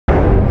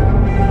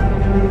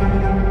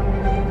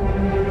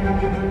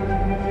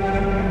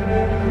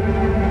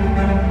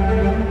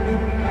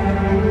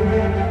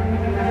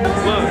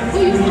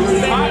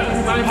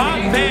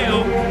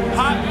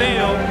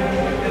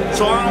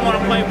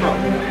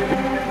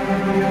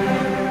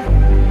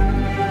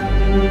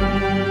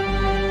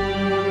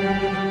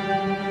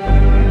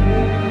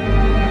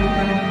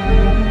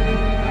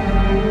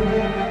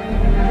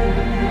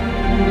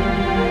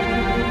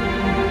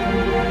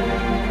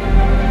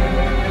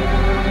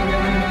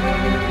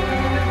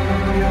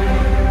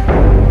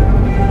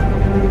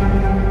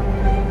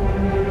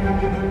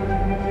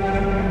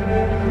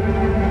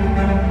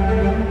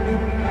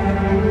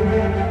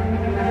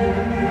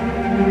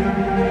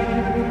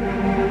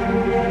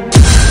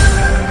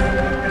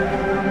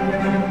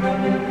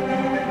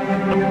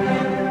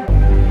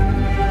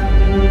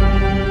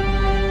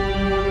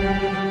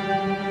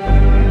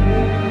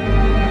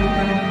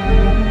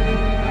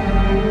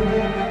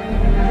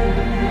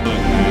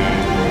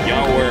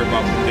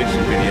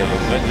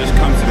just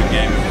come to the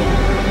game and boom.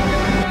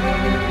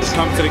 Just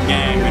come to the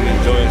game and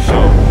enjoy the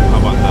show. How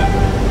about that?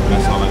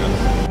 That's all I got to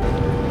say.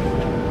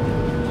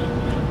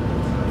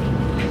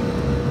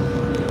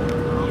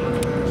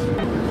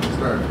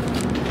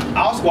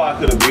 Our squad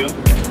could have beat him.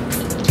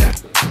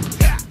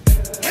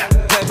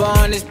 Pepper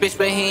on this bitch,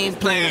 but he ain't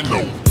playing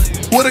no.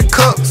 What a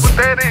cups, what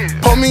that is?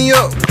 Pull me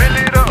up, fill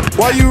it up.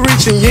 Why you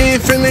reaching? You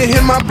ain't finna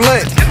hit my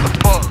blunt.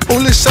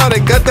 Only shot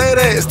that got that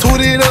ass,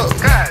 toot it up.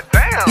 God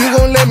damn. You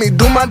gon' let me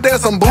do my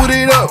dance, I'm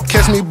booted up.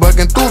 Catch me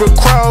bucking through the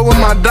crowd with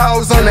my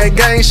dogs on that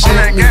gang shit.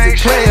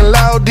 Music playing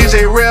loud,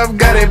 DJ Rev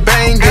got it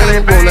banging.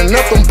 Rolling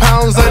up them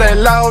pounds of that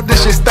loud,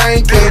 this shit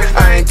stankin'.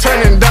 I ain't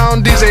turning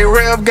down, DJ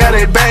Rev got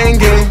it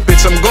banging.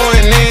 Bitch, I'm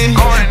going in,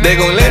 they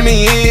gon' let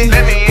me in.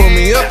 Pull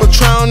me up a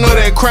Patron, or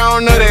that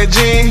crown, or that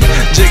jean.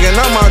 Jigging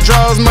on my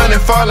drawers, money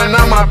falling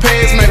out my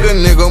pants. Make a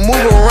nigga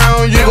move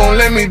around, you gon'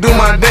 let me do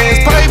my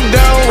dance. Pipe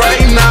down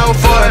right now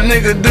for a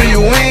nigga, do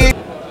you win?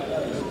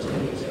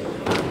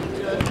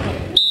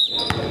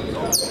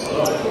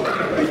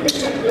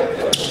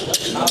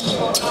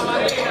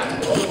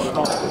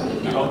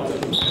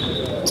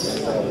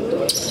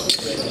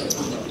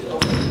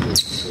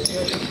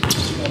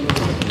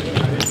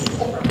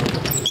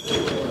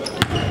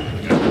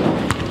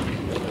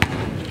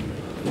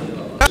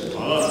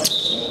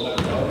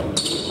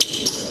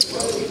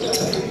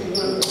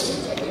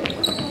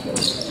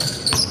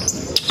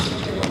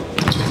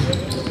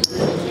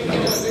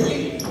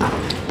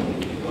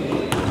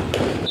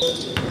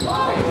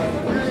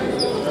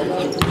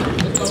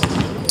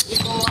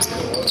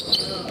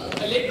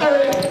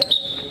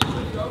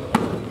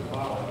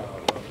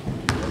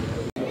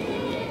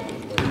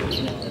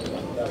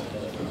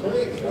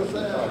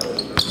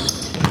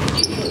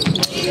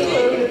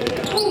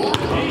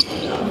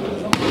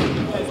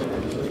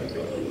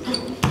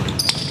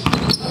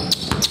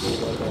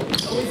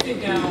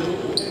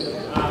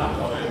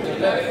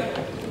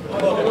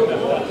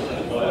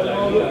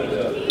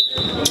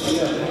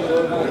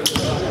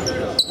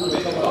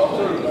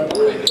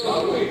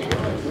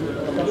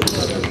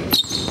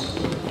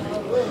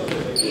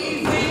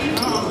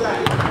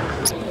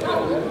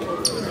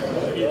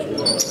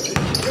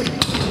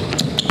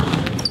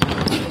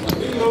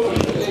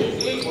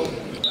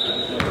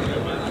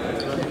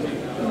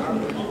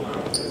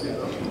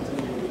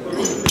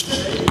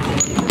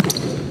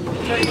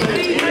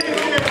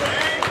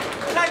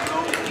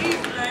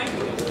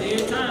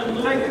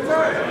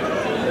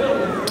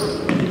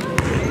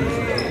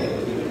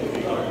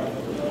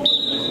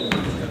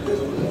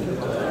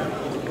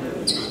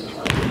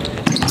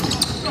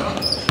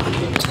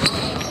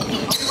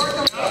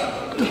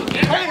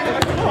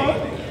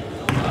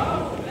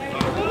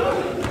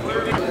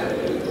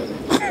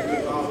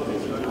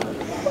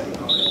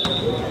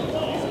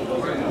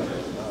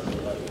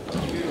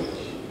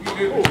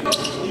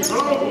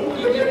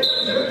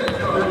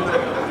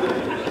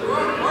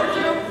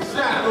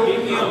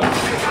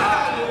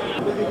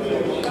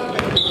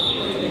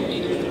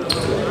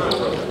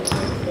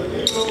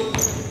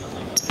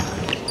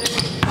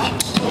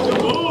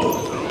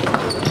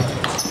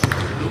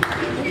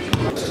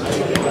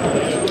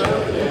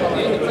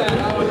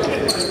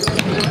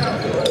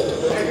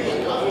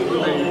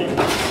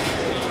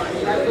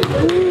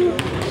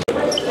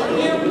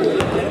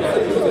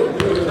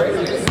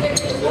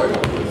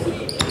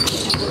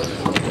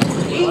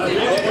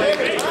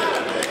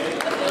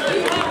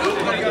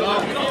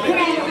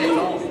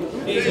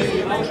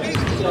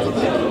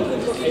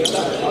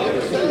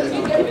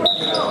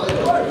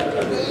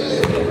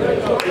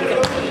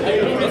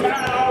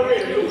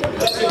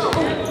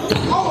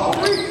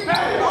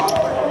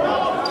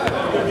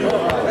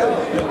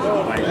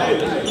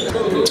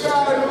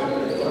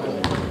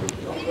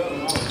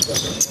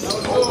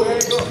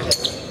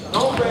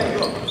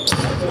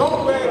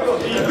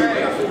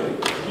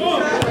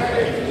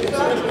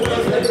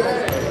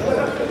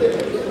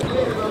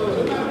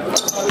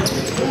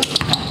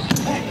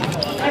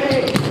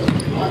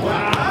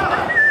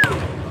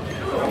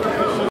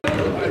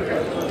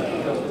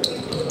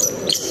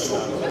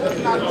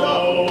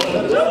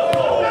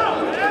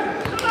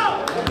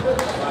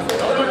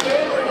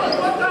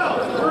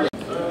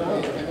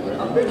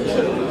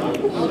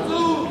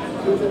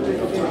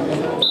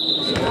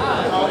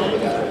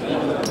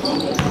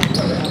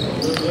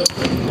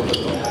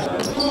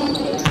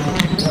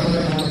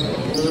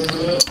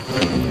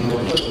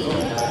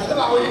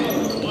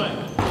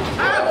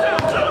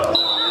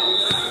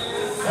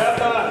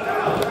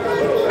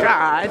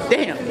 God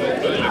damn.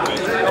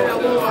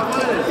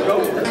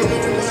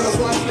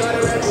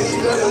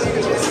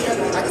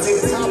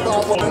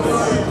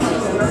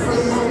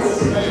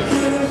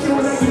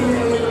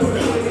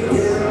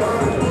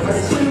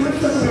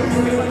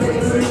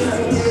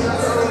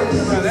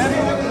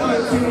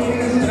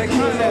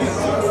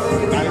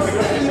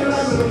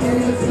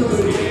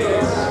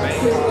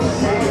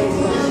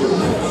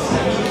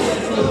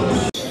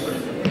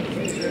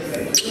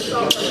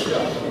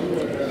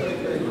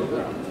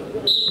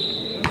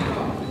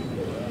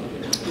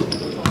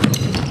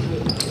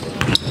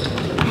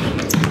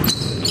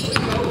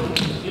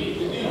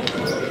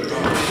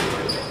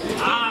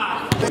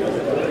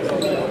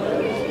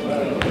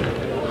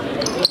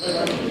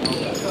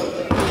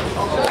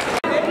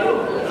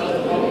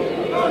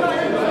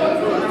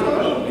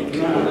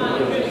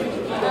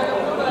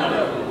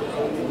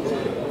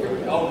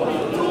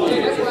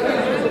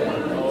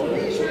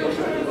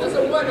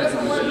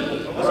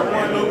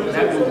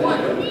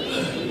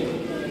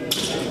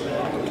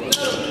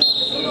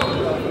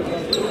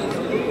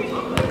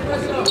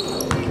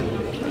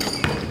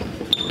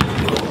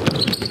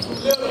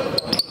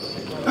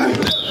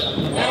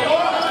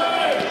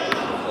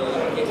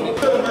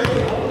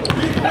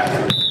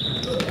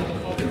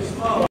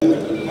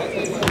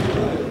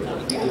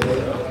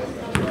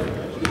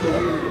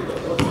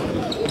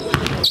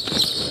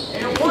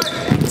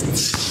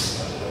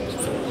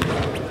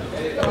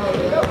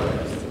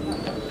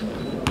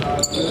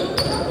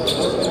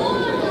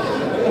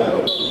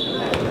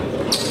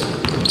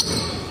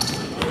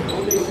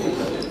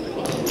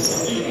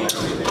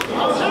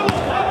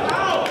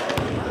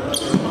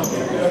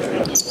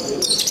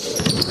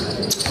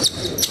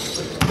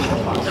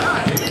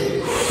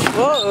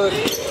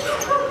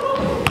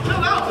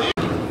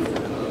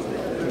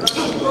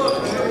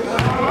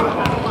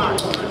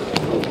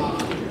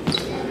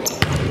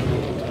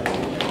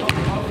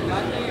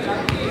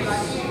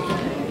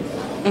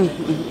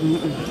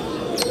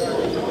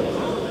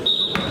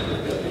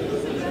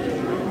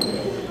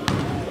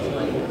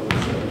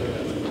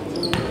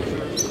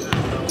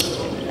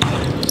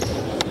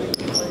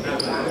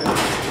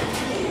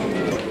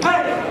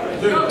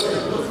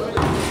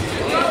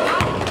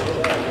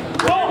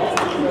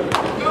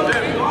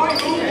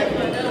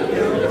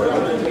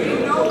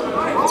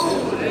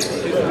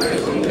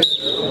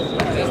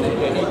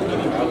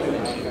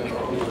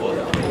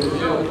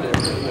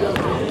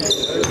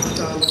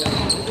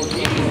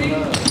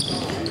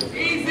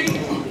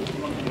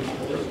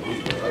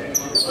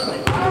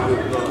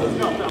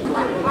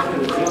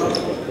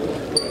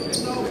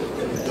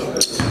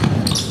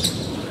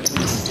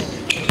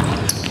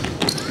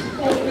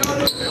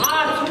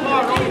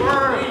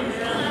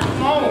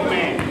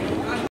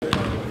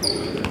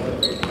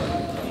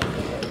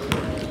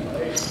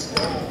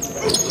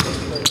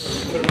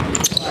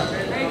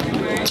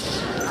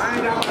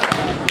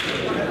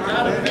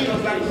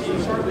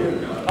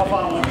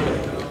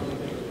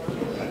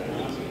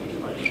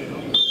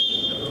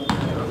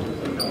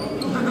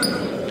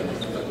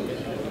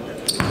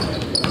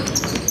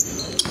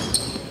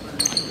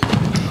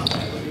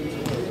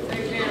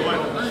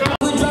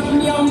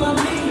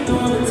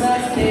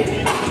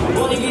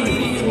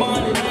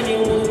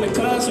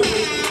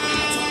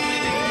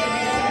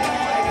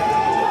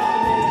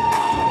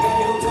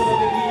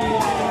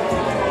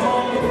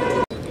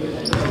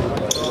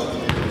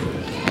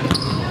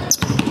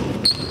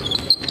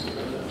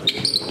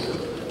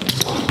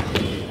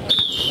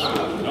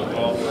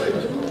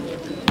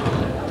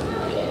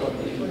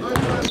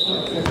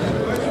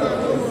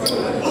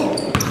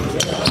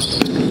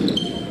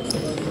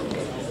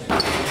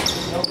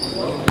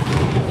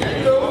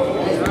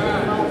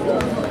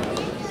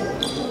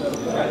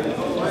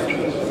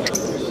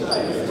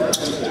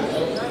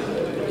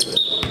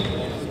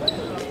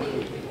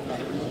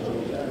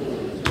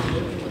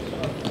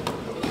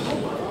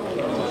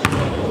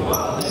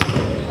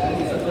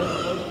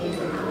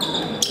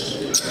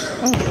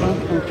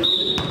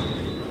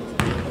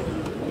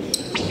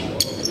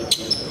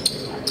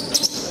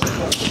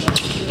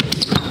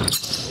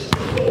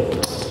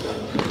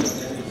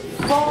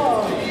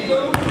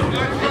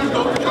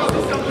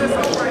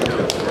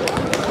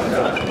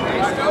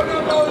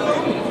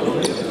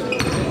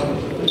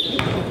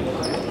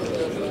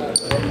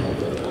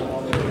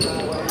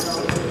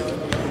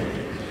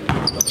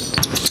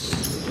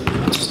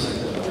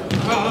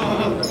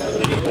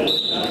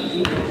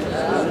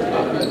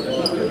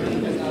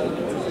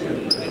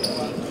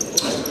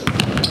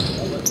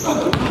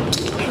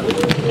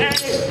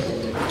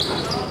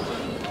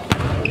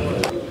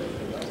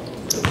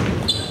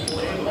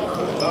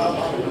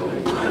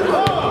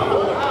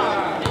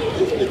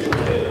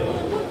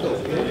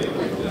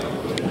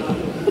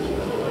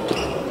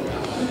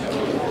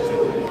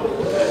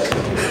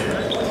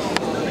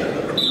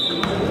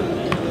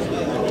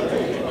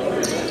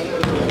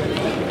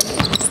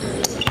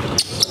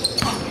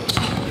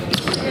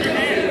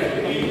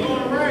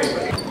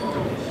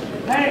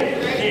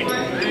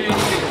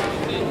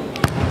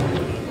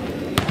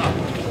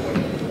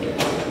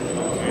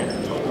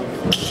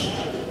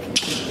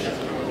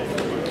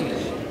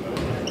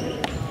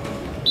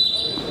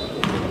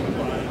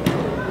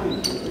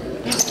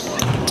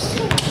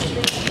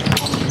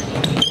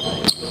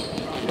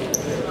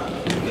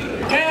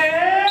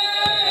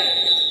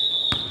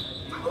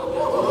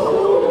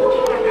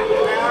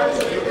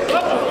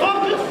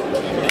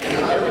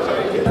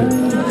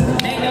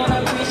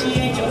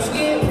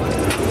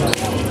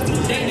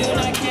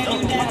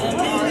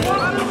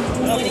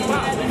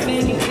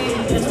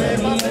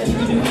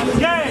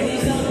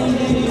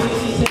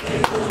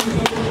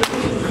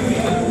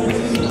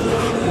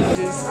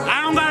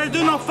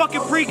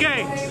 fucking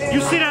pre-game.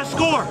 You see that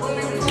score?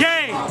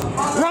 Game.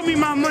 Run me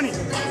my money.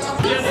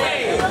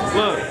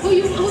 Look,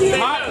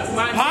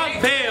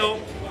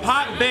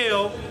 pop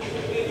bail,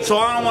 so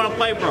I don't want to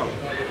play, bro.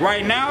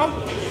 Right now,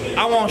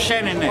 I want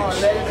Shannon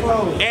next.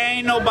 There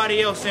ain't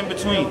nobody else in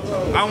between.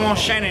 I want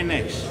Shannon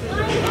next.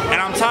 And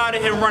I'm tired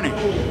of him running.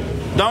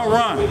 Don't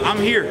run. I'm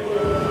here.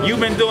 You've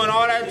been doing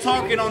all that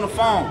talking on the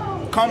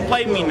phone. Come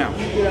play me now.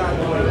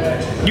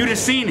 You done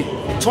seen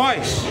it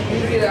twice.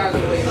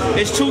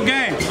 It's 2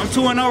 games. I'm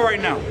 2-0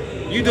 right now.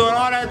 You doing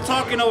all that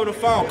talking over the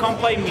phone. Come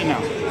play me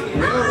now.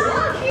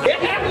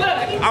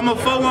 I'm a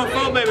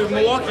 414 baby,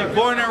 Milwaukee,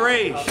 born and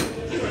raised.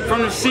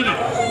 From the city.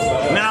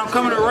 Now I'm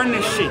coming to run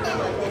this shit.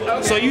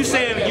 So you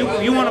saying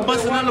you want to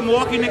bust another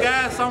Milwaukee nigga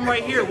ass? I'm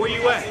right here. Where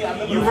you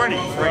at? You running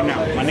right now,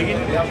 my nigga.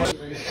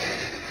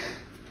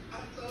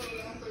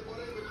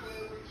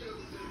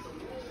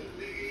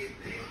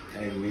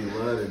 Hey, we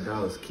love the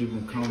dogs. Keep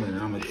them coming and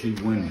I'm going to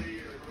keep winning.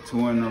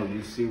 2-0,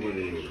 you see what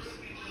it is.